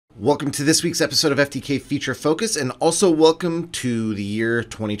Welcome to this week's episode of FTK Feature Focus, and also welcome to the year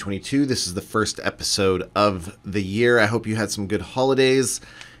 2022. This is the first episode of the year. I hope you had some good holidays,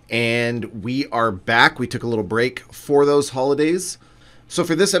 and we are back. We took a little break for those holidays. So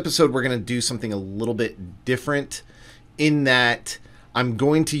for this episode, we're going to do something a little bit different in that I'm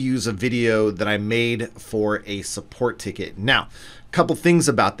going to use a video that I made for a support ticket. Now, a couple things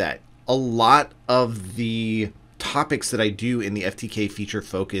about that. A lot of the topics that I do in the FTK Feature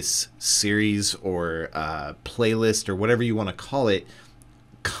Focus series or playlist or whatever you want to call it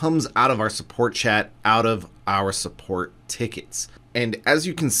comes out of our support chat, out of our support tickets. And as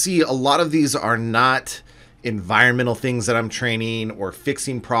you can see, a lot of these are not environmental things that I'm training or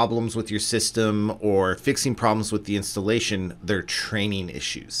fixing problems with your system or fixing problems with the installation. They're training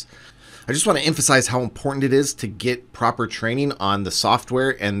issues. I just want to emphasize how important it is to get proper training on the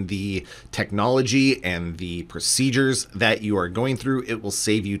software and the technology and the procedures that you are going through. It will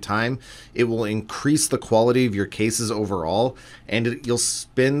save you time. It will increase the quality of your cases overall, and you'll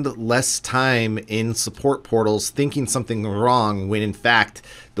spend less time in support portals thinking something wrong when in fact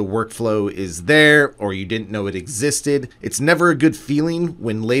the workflow is there or you didn't know it existed. It's never a good feeling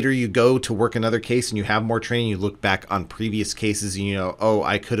when later you go to work another case and you have more training, you look back on previous cases and you know, oh,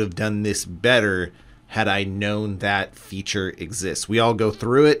 I could have done this better had I known that feature exists. We all go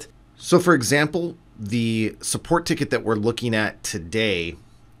through it. So for example, the support ticket that we're looking at today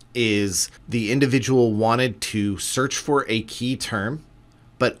is the individual wanted to search for a key term,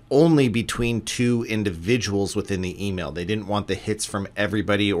 but only between two individuals within the email. They didn't want the hits from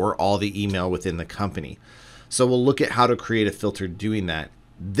everybody or all the email within the company. So we'll look at how to create a filter doing that.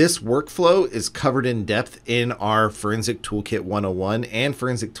 This workflow is covered in depth in our Forensic Toolkit 101 and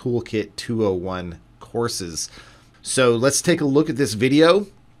Forensic Toolkit 201 courses. So let's take a look at this video.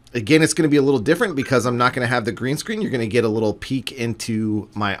 Again, it's going to be a little different because I'm not going to have the green screen. You're going to get a little peek into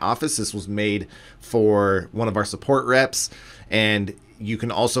my office. This was made for one of our support reps, and you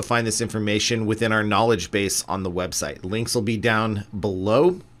can also find this information within our knowledge base on the website. Links will be down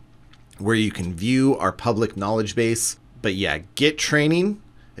below where you can view our public knowledge base. But yeah, get training.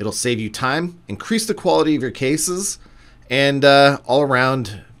 It'll save you time, increase the quality of your cases, and all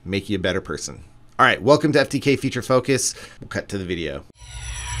around make you a better person. All right, welcome to FTK Feature Focus. We'll cut to the video.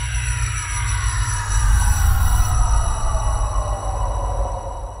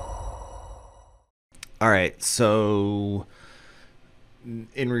 All right, so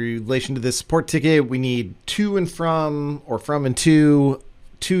in relation to this support ticket, we need to and from or from and to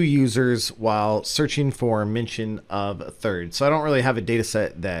two users while searching for mention of a third. So I don't really have a data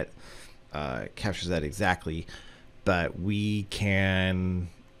set that captures that exactly, but we can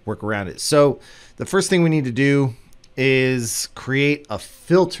work around it. So the first thing we need to do is create a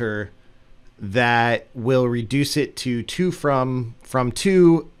filter that will reduce it to two from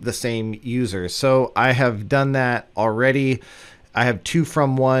two the same user. So I have done that already. I have two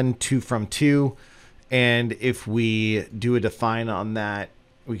from one, two from two. And if we do a define on that,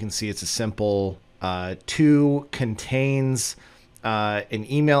 we can see it's a simple two contains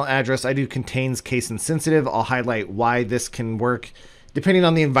an email address. I do contains case insensitive. I'll highlight why this can work. Depending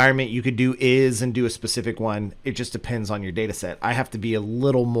on the environment, you could do is and do a specific one. It just depends on your data set. I have to be a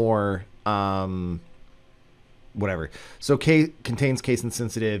little more whatever. So contains case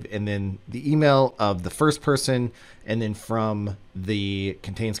insensitive, and then the email of the first person, and then from the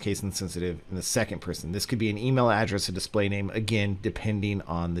contains case insensitive in the second person. This could be an email address, a display name, again, depending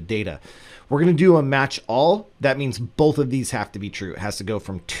on the data. We're going to do a match all. That means both of these have to be true. It has to go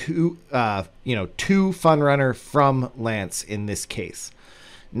from to FunRunner from Lance in this case.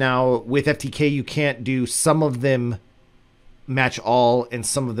 Now with FTK, you can't do some of them match all and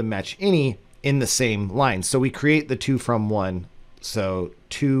some of them match any in the same line. So we create the two from one. So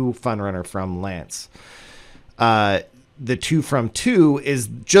two FunRunner from Lance. The two from two is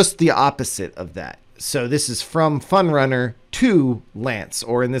just the opposite of that. So this is from FunRunner to Lance,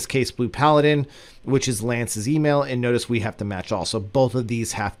 or in this case, Blue Paladin, which is Lance's email. And notice we have to match all. So both of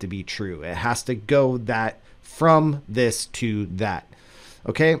these have to be true. It has to go that from this to that.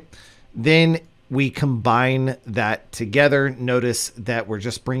 Okay. Then we combine that together. Notice that we're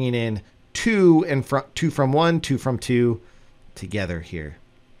just bringing in two and two from one, two from two together here.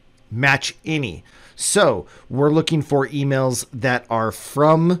 Match any. So we're looking for emails that are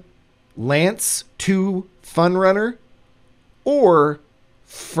from Lance to FunRunner or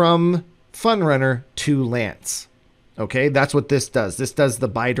from FunRunner to Lance. Okay, that's what this does. This does the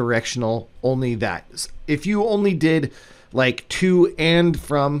bidirectional, only that. If you only did like to and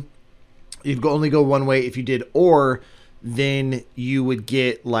from, you'd only go one way. If you did or, then you would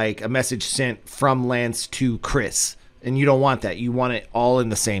get like a message sent from Lance to Chris. And you don't want that. You want it all in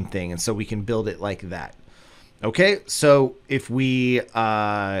the same thing. And so we can build it like that. Okay, so if we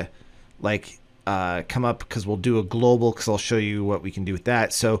come up, because we'll do a global, because I'll show you what we can do with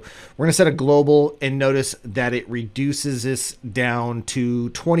that. So we're going to set a global, and notice that it reduces this down to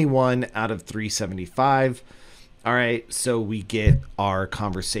 21 out of 375. All right, so we get our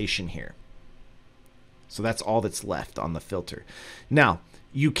conversation here. So that's all that's left on the filter. Now,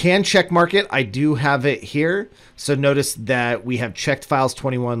 you can check mark it. I do have it here. So notice that we have checked files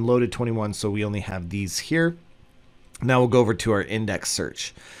 21, loaded 21. So we only have these here. Now we'll go over to our index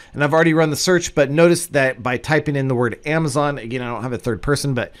search. And I've already run the search, but notice that by typing in the word Amazon, again, I don't have a third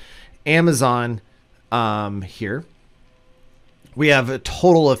person, but Amazon here, we have a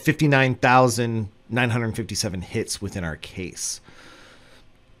total of 59,957 hits within our case.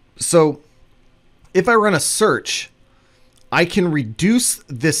 So if I run a search, I can reduce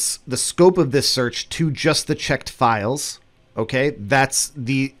the scope of this search to just the checked files. Okay, that's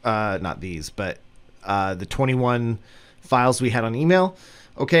the not these, but the 21 files we had on email.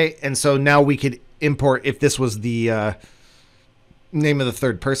 Okay, and so now we could import, if this was the name of the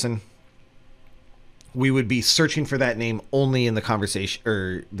third person, we would be searching for that name only in the conversation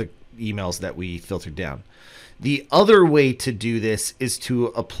or the emails that we filtered down. The other way to do this is to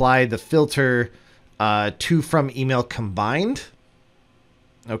apply the filter to from email combined.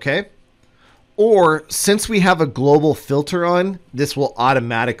 Okay. Or since we have a global filter on, this will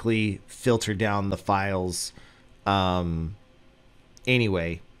automatically filter down the files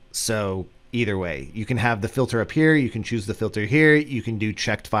anyway. So either way, you can have the filter up here. You can choose the filter here. You can do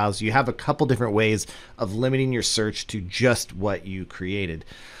checked files. You have a couple different ways of limiting your search to just what you created.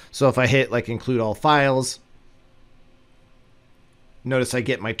 So if I hit like include all files, notice I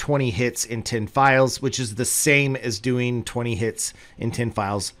get my 20 hits in 10 files, which is the same as doing 20 hits in 10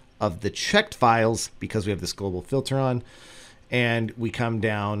 files of the checked files because we have this global filter on. And we come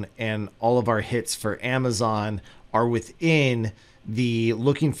down and all of our hits for Amazon are within the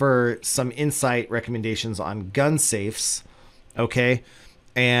looking for some insight recommendations on gun safes. Okay.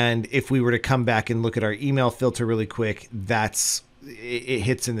 And if we were to come back and look at our email filter really quick, it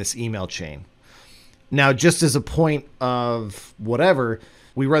hits in this email chain. Now, just as a point of whatever,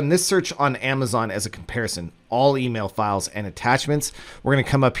 we run this search on Amazon as a comparison, all email files and attachments. We're going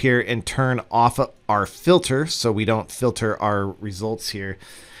to come up here and turn off our filter so we don't filter our results here.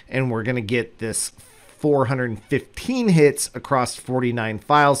 And we're going to get this 415 hits across 49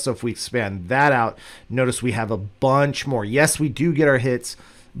 files. So if we expand that out, notice we have a bunch more. Yes, we do get our hits,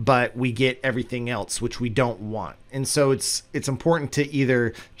 but we get everything else, which we don't want. And so it's important to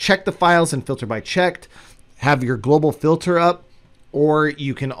either check the files and filter by checked, have your global filter up, or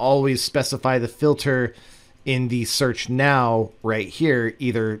you can always specify the filter in the search now right here,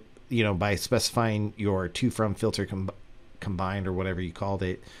 either, by specifying your to from filter combined or whatever you called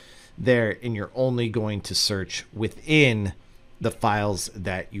it there, and you're only going to search within the files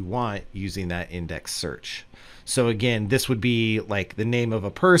that you want using that index search. So again, this would be like the name of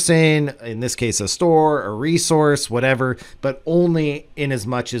a person, in this case, a store, a resource, whatever, but only in as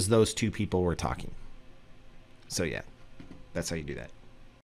much as those two people were talking. So yeah, that's how you do that.